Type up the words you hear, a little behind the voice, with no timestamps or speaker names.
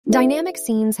Dynamic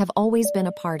scenes have always been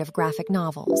a part of graphic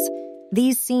novels.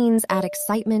 These scenes add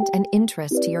excitement and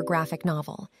interest to your graphic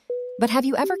novel. But have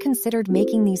you ever considered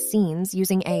making these scenes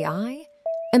using AI?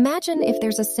 Imagine if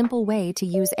there's a simple way to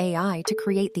use AI to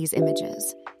create these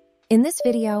images. In this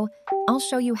video, I'll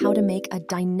show you how to make a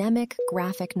dynamic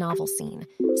graphic novel scene,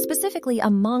 specifically a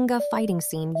manga fighting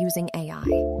scene using AI.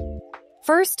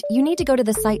 First, you need to go to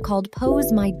the site called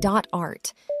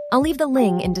posemai.art. I'll leave the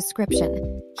link in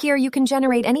description. Here you can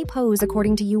generate any pose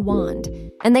according to you want,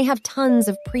 and they have tons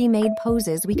of pre-made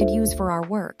poses we could use for our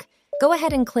work. Go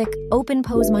ahead and click Open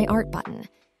Pose My Art button.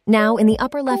 Now, in the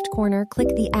upper left corner,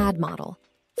 click the Add Model.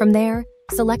 From there,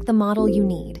 select the model you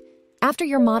need. After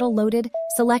your model loaded,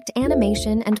 select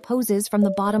Animation and Poses from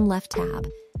the bottom left tab.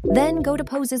 Then go to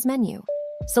Poses menu.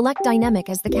 Select Dynamic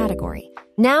as the category.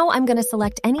 Now I'm going to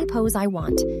select any pose I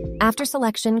want. After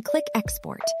selection, click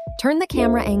Export. Turn the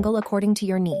camera angle according to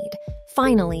your need.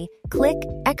 Finally, click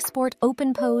Export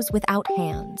Open Pose Without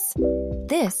Hands.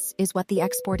 This is what the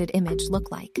exported image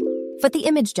look like. For the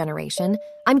image generation,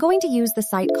 I'm going to use the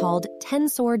site called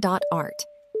tensor.art.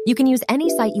 You can use any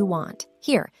site you want.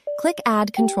 Here, click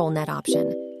Add Control Net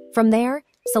option. From there,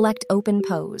 select Open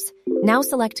Pose. Now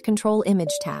select Control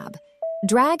Image tab.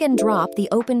 Drag and drop the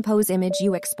open pose image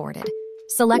you exported.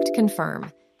 Select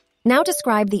Confirm. Now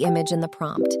describe the image in the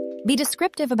prompt. Be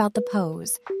descriptive about the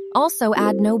pose. Also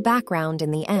add no background in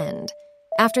the end.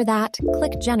 After that,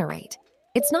 click Generate.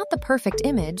 It's not the perfect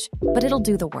image, but it'll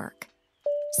do the work.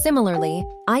 Similarly,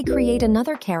 I create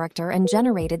another character and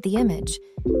generated the image.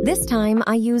 This time,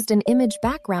 I used an image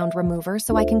background remover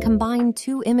so I can combine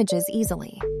two images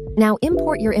easily. Now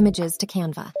import your images to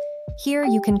Canva. Here,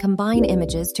 you can combine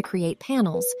images to create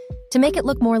panels. To make it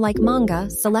look more like manga,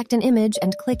 select an image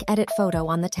and click Edit Photo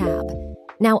on the tab.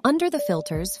 Now, under the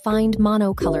filters, find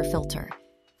Monocolor Filter.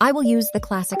 I will use the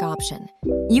classic option.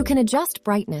 You can adjust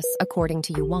brightness according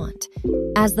to you want.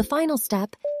 As the final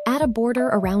step, add a border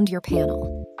around your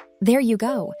panel. There you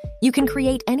go. You can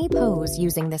create any pose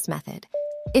using this method.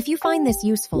 If you find this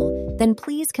useful, then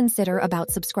please consider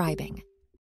about subscribing.